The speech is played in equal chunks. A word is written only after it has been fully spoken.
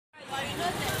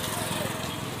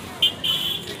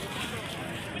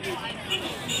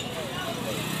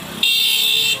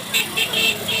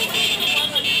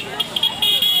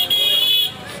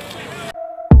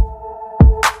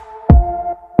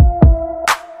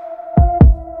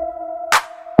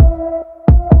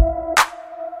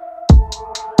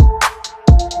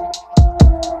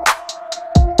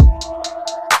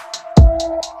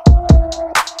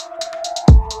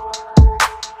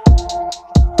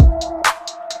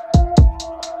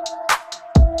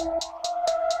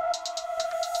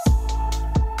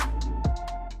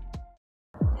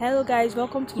Hello guys,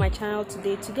 welcome to my channel.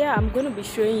 Today I'm going to be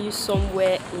showing you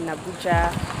somewhere in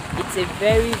Abuja. It's a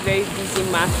very busy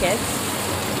market.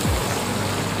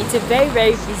 It's a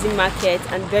very busy market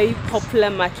and very popular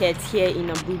market here in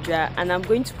Abuja, and I'm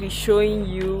going to be showing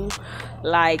you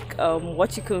like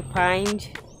what you can find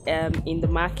in the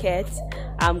market.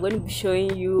 I'm going to be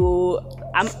showing you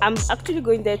I'm actually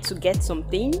going there to get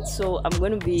something, so I'm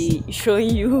going to be showing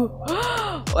you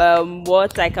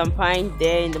what I can find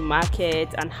there in the market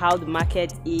and how the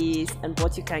market is and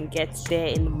what you can get there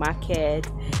in the market.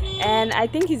 And I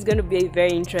think it's going to be a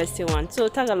very interesting one, so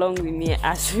tag along with me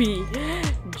as we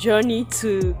journey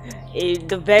to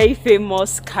the very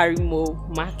famous Karmo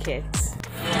market.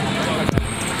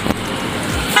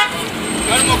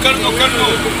 Karmo.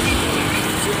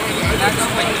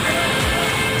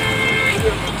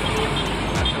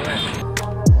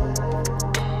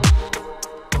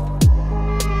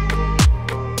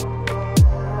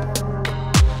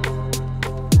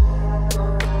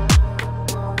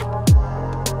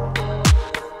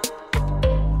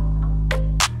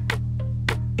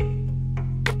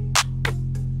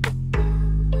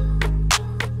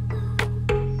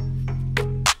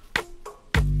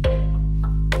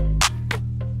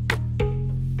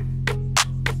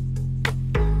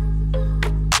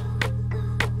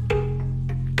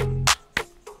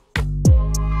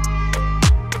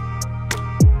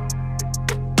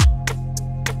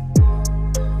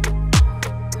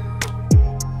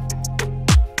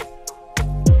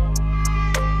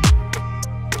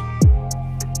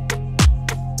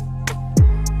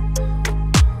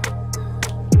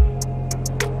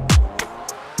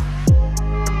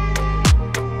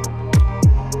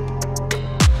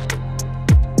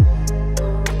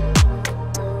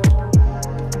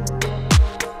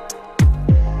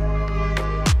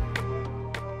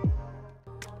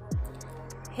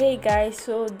 Hey guys,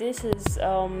 so this is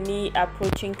me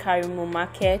approaching Karmo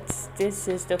market. This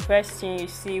is the first thing you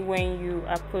see when you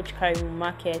approach Karmo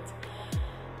market.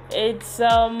 It's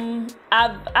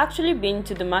I've actually been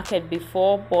to the market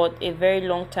before, but a very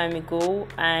long time ago,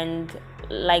 and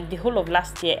like the whole of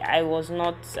last year I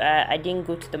didn't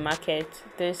go to the market.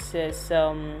 This is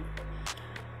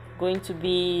going to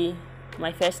be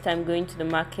my first time going to the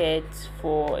market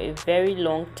for a very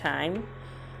long time.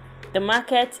 The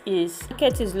market is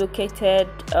located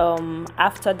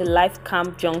after the Life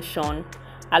Camp Junction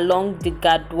along the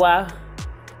Gadwa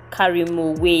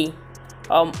Karimo Way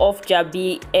off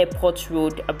Jabi Airport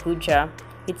Road, Abuja.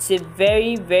 It's a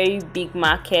very big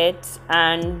market,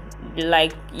 and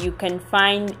like you can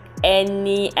find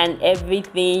any and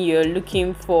everything you're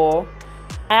looking for.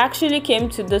 I actually came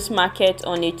to this market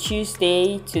on a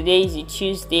Tuesday. Today is a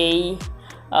Tuesday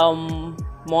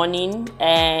morning,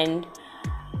 and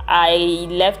I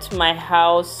left my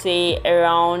house say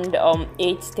around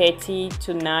 8:30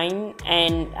 to 9,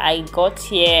 and I got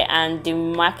here and the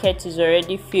market is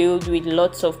already filled with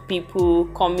lots of people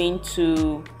coming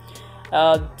to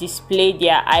display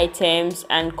their items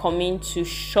and coming to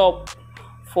shop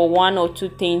for one or two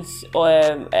things.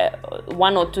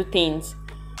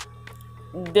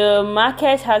 The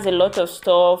market has a lot of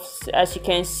stuff. As you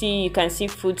can see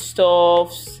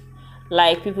foodstuffs,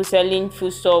 like people selling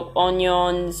foodstuff,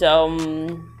 onions,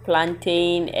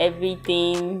 plantain,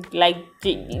 everything, like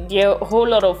there are a whole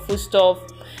lot of foodstuff.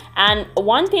 And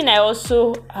one thing I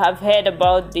also have heard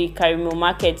about the Karimo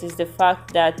market is the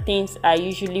fact that things are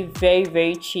usually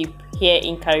very cheap here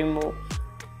in Karimo.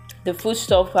 The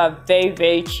foodstuff are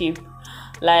very cheap,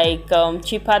 like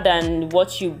cheaper than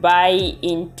what you buy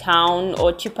in town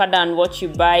or cheaper than what you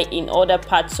buy in other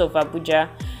parts of Abuja.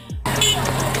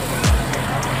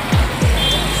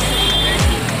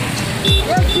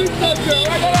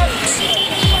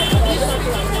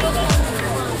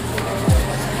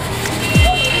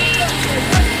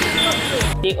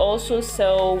 They also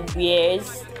sell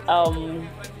wares,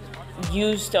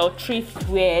 used or thrift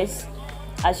wares,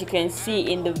 as you can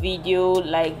see in the video.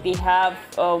 Like they have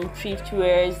thrift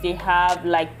wares, they have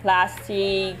like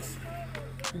plastics,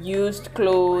 used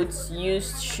clothes,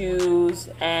 used shoes,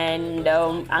 and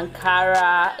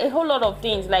Ankara, a whole lot of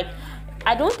things. Like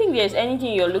I don't think there's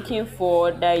anything you're looking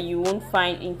for that you won't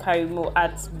find in Karmo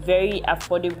at very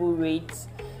affordable rates.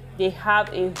 They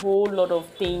have a whole lot of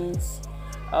things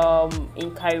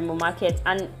in Karmo market,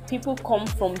 and people come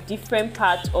from different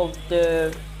parts of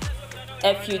the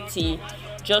FUT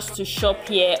just to shop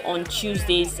here on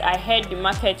Tuesdays. I heard the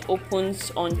market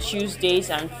opens on Tuesdays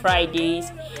and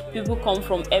Fridays. People come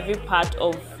from every part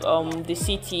of the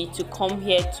city to come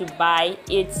here to buy.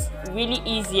 It's really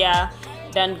easier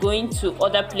than going to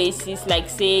other places like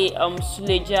say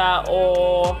Suleja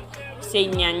or say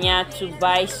Nyanya to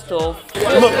buy stuff. With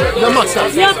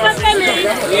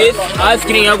ice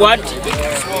cream, what?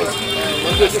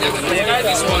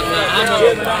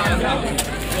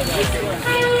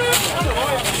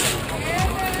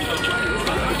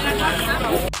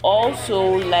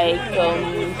 Also, like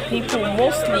people,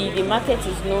 mostly the market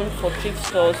is known for thrift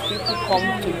stores. People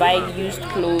come to buy used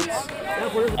clothes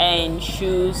and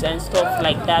shoes and stuff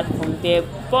like that from there.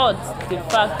 But the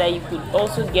fact that you could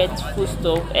also get food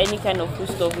stuff, any kind of food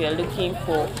stuff you're looking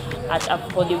for at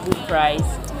affordable price,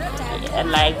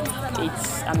 like,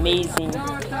 it's amazing.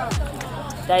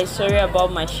 Guys, sorry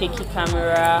about my shaky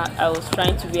camera. I was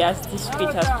trying to be as discreet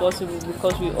as possible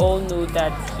because we all know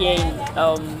that here in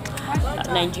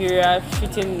Nigeria,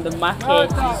 shooting in the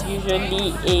market is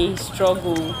usually a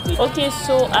struggle. Okay,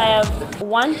 so I have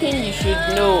one thing you should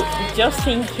know, just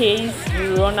in case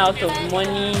you run out of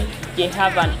money. They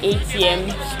have an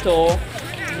ATM store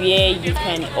where you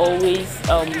can always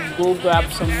go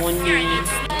grab some money,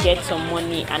 get some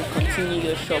money, and continue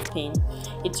your shopping.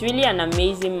 It's really an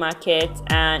amazing market,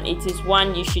 and it is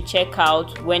one you should check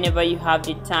out whenever you have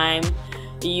the time.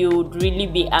 You'd really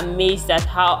be amazed at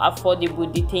how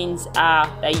affordable the things are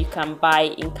that you can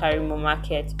buy in Karmo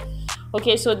market.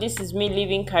 Okay, so this is me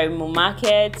leaving Karmo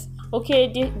market. Okay,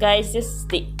 guys, this is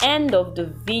the end of the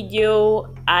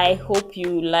video. I hope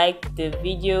you liked the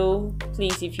video.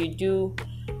 Please, if you do,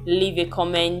 leave a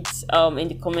comment in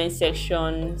the comment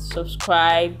section.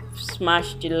 Subscribe,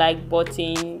 smash the like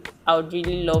button. I would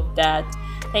really love that.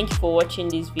 Thank you for watching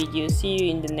this video. See you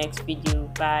in the next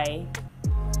video. Bye.